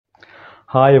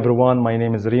Hi everyone, my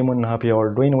name is Raymond. Hope you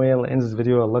are doing well. In this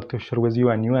video, I'd like to share with you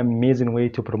a new amazing way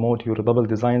to promote your Redbubble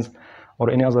designs or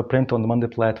any other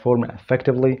print-on-demand platform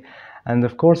effectively. And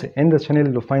of course, in this channel,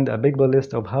 you'll find a big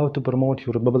list of how to promote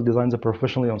your Redbubble designs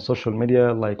professionally on social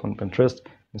media like on Pinterest,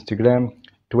 Instagram,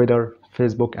 Twitter,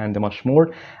 Facebook, and much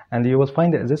more. And you will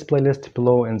find this playlist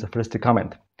below in the first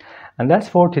comment. And that's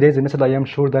for today's method I am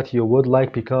sure that you would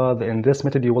like, because in this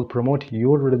method you will promote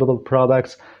your Redbubble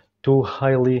products to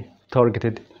highly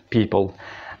targeted people.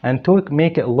 And to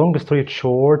make a long story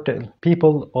short,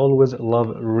 people always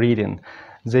love reading.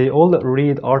 They all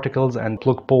read articles and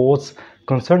blog posts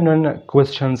concerning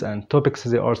questions and topics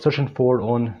they are searching for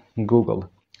on Google.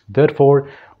 Therefore,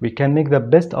 we can make the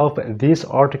best of these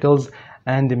articles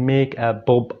and make a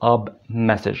pop-up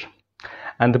message.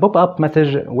 And the pop-up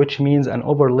message, which means an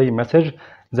overlay message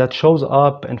that shows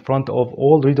up in front of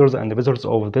all readers and visitors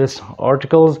of these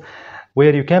articles,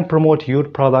 where you can promote your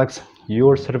products,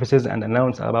 your services, and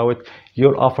announce about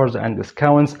your offers and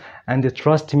discounts. And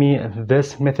trust me,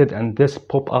 this method and this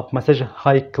pop-up message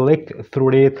high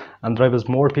click-through rate and drives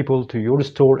more people to your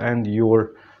store and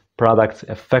your products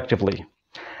effectively.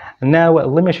 Now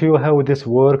let me show you how this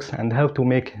works and how to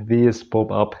make these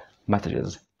pop-up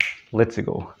messages. Let's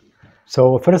go.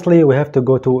 So firstly, we have to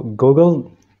go to Google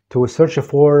to search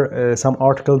for some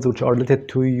articles which are related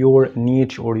to your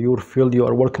niche or your field you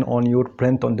are working on, your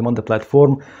print-on-demand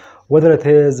platform, whether it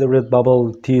is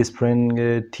Redbubble, Teespring,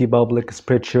 TeePublic,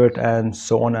 Spreadshirt, and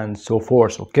so on and so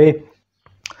forth. Okay,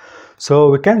 so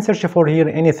we can search for here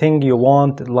anything you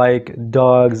want, like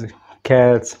dogs,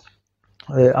 cats,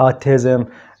 autism,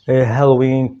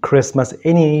 Halloween, Christmas,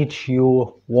 any niche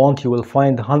you want. You will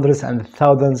find hundreds and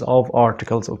thousands of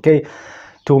articles, okay,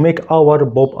 to make our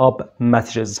pop-up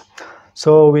messages.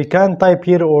 So we can type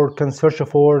here or can search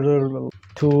for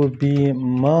to be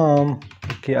mom,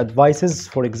 okay, advices,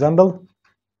 for example,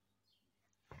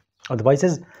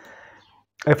 advices.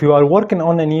 If you are working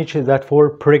on a niche that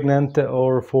for pregnant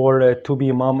or for to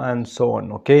be mom and so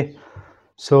on, okay,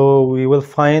 so we will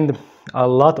find a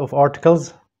lot of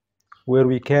articles where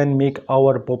we can make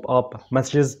our pop-up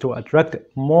messages to attract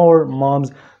more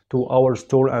moms to our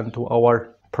store and to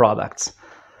our products.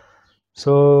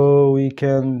 So we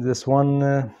can, this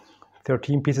one,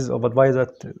 13 pieces of advice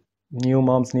that new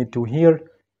moms need to hear,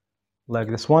 like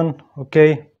this one,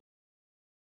 okay.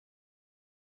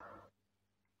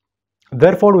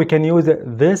 Therefore, we can use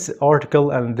this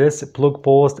article and this blog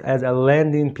post as a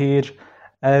landing page,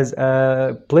 as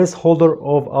a placeholder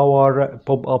of our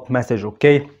pop-up message,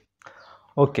 okay.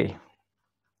 Okay,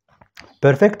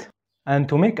 perfect. And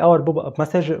to make our pop-up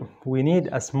message, we need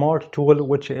a smart tool,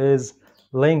 which is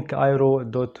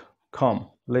linkiro.com.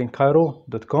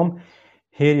 linkiro.com.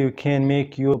 Here you can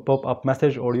make your pop-up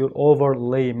message or your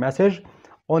overlay message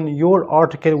on your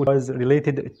article which is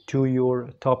related to your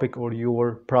topic or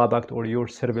your product or your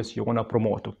service you want to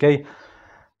promote, okay.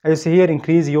 As you see here,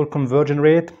 increase your conversion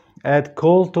rate, add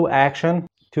call to action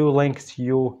to links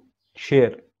you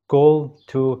share, call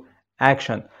to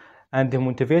action, and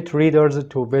motivate readers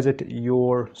to visit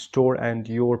your store and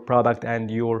your product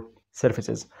and your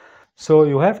services. So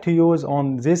you have to use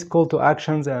on these call to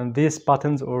actions and these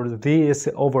buttons or these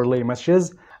overlay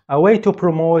messages a way to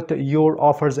promote your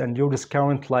offers and your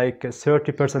discount, like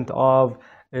 30% off,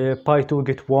 buy two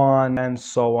get one, and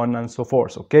so on and so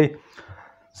forth, okay.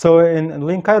 So in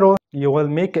Linkiro, you will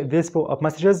make these pop-up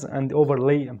messages and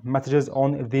overlay messages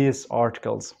on these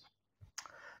articles.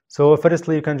 So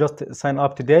firstly, you can just sign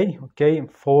up today, okay,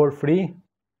 for free.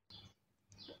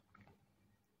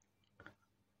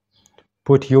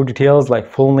 Put your details like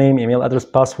full name, email address,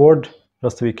 password.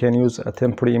 Just we can use a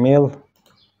temporary email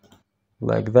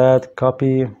like that.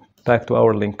 Copy back to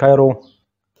our Linkiro.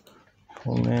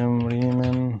 Full name,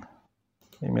 Raymond,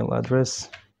 email address,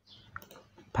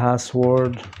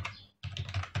 password.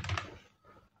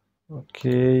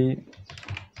 Okay.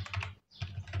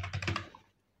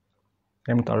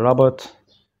 I'm a robot.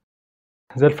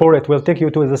 Therefore, it will take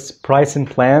you to this pricing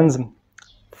plans,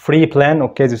 free plan,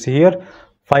 okay, as you see here,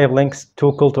 5 links,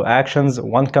 2 call to actions,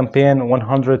 1 campaign,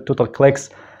 100 total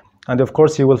clicks, and of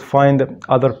course you will find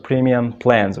other premium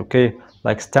plans, okay,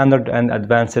 like standard and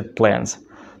advanced plans.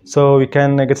 So we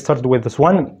can get started with this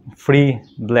one free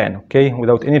plan, okay,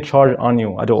 without any charge on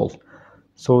you at all.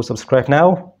 So subscribe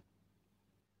now.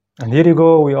 And here you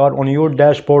go, we are on your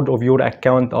dashboard of your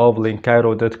account of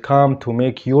linkiro.com to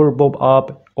make your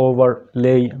pop-up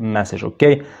overlay message,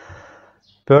 okay.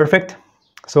 Perfect.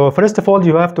 So first of all,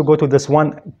 you have to go to this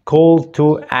one, call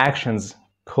to actions,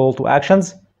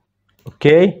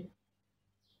 okay,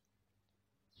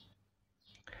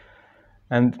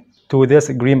 and to this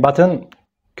green button,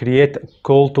 create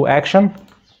call to action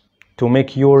to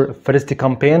make your first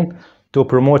campaign, to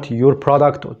promote your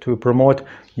product, to promote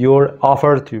your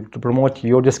offer, to promote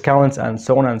your discounts, and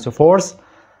so on and so forth.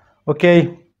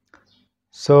 Okay,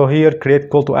 so here create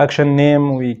call to action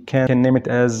name, we can name it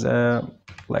as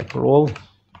like role,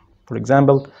 for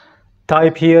example.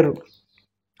 Type here,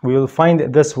 we will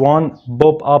find this one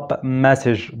pop-up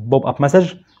message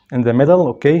in the middle.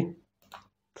 Okay,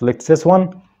 select this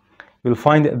one. You'll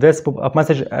find this pop-up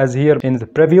message as here in the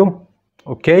preview.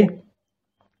 Okay,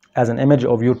 as an image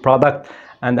of your product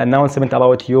and announcement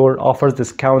about your offers,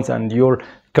 discounts, and your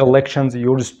collections,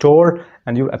 your store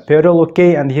and your apparel.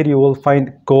 Okay, and here you will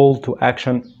find call to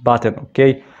action button.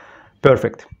 Okay,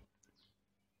 perfect.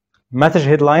 Message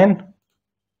headline,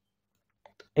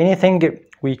 anything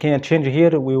we can change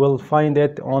here, we will find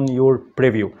it on your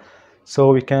preview,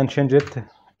 so we can change it.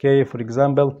 Okay, for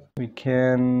example, we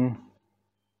can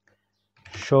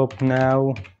shop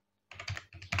now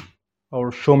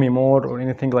or show me more or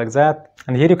anything like that.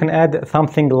 And here you can add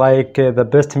something like the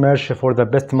best merch for the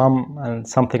best mom and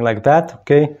something like that.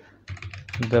 Okay,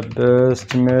 the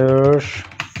best merch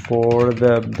for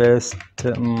the best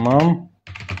mom,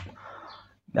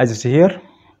 as you see here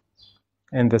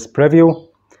in this preview.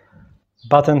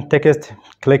 Button text,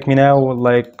 click me now,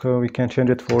 like we can change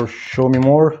it for show me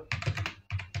more,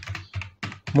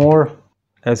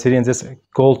 as here in this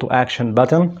call to action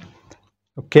button.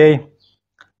 Okay,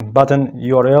 button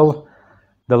URL,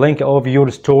 the link of your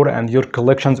store and your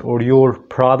collections or your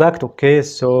product. Okay,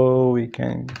 so we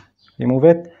can remove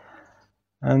it,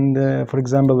 and for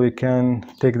example, we can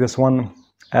take this one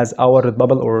as our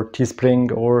Redbubble or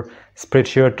Teespring or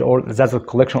Spreadshirt or Zazzle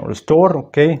collection or store.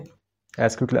 Okay,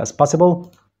 as quickly as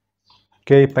possible.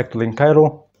 Okay, back to link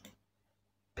Cairo,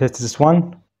 paste this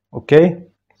one. Okay,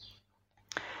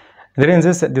 then in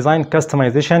this design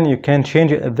customization, you can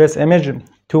change this image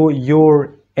to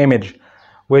your image,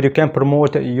 where you can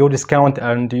promote your discount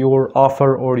and your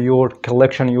offer or your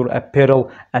collection, your apparel,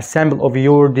 a sample of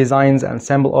your designs and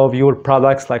sample of your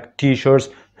products like t-shirts,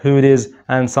 hoodies,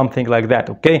 and something like that.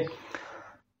 Okay,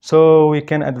 so we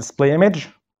can add display image.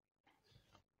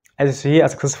 As you see, a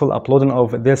successful uploading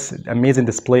of this amazing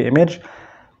display image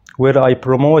where I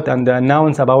promote and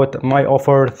announce about my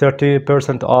offer,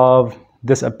 30% off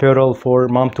this apparel for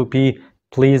mom to be,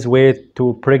 please wait,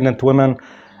 to pregnant women,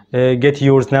 get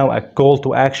yours now, a call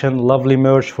to action, lovely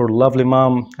merch for lovely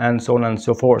mom, and so on and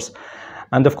so forth.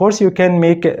 And of course, you can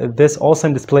make this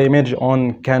awesome display image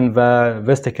on Canva,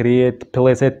 Vista Create,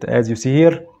 place it as you see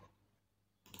here.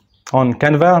 On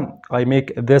Canva, I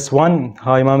make this one,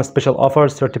 hi mom, special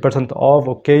offers, 30% off.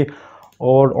 Okay,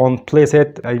 or on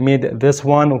Placeit, I made this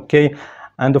one. Okay,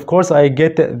 and of course I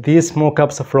get these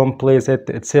mockups from Placeit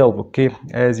itself. Okay,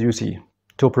 as you see,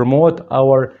 to promote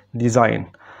our design.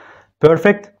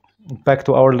 Perfect. Back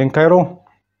to our link Cairo.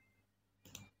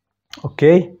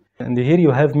 Okay, and here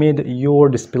you have made your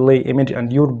display image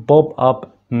and your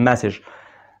pop-up message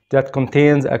that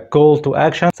contains a call to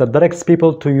action that directs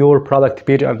people to your product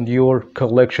page and your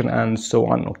collection and so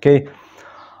on. Okay,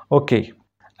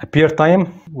 appear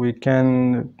time, we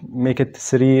can make it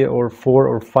 3 or 4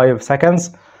 or 5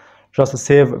 seconds just to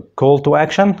save call to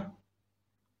action.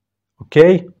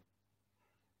 Okay,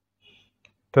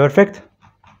 perfect.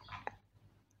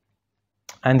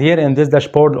 And here in this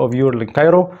dashboard of your link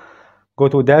Cairo, go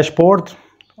to dashboard.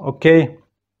 Okay,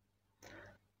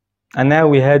 and now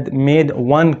we had made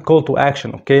one call to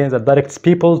action, okay, that directs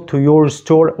people to your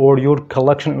store or your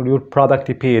collection or your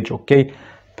product page. Okay,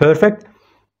 perfect.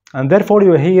 And therefore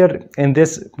you here in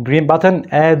this green button,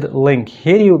 add link.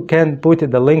 Here you can put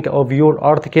the link of your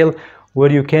article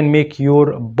where you can make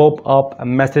your pop-up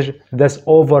message, this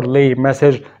overlay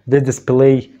message, this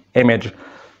display image.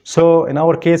 So in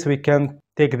our case, we can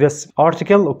take this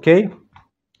article. Okay,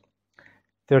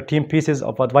 13 pieces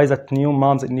of advice that new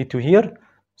moms need to hear.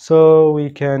 So we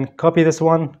can copy this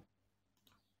one.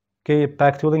 Okay,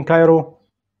 back to link Cairo.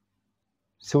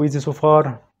 So easy so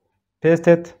far. Paste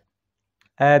it,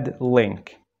 add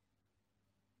link.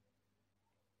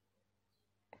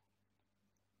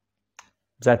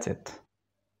 That's it.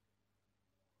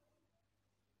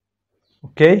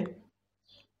 Okay,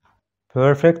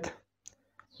 perfect.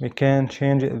 We can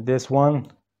change this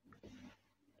one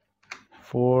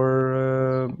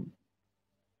for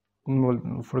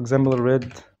example,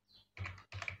 Redbubble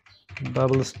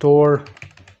store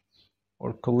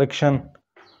or collection.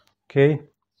 Okay,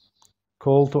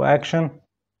 call to action,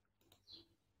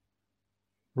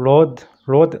 load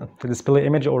the display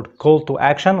image or call to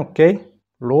action. Okay,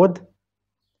 load.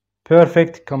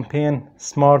 Perfect. Campaign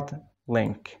smart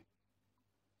link.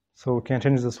 So we can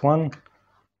change this one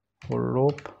for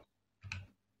rope.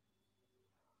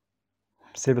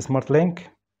 save a smart link.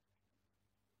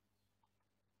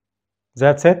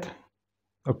 That's it.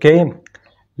 Okay,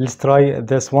 let's try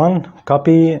this one.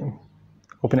 Copy,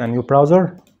 open a new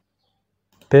browser,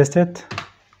 paste it.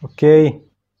 Okay,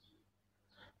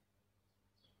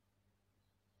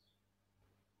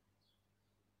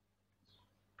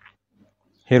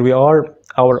 here we are,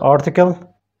 our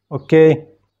article. Okay,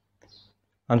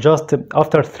 and just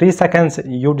after 3 seconds,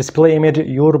 your display image,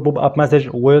 your pop-up message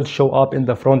will show up in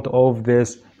the front of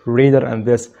this reader and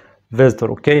this visitor.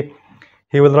 Okay,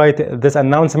 he will write this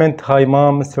announcement: hi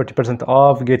mom, 30%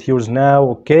 off, get yours now.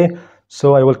 Okay,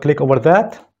 so I will click over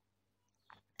that,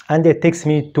 and it takes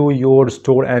me to your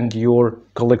store and your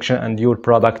collection and your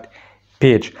product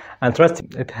page. And trust me,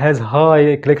 it has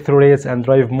high click-through rates and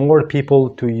drive more people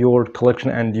to your collection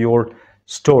and your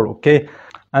store. Okay,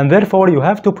 and therefore you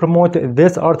have to promote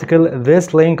this article,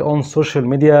 this link on social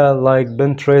media like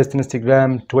Pinterest,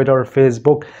 Instagram, Twitter,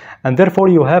 Facebook, and therefore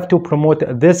you have to promote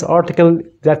this article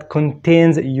that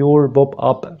contains your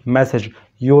pop-up message,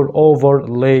 your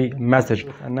overlay message.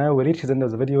 And now we reach the end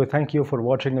of the video. Thank you for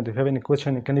watching, and if you have any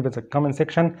question you can leave it in the comment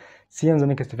section. See you in the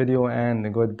next video,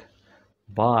 and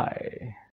goodbye.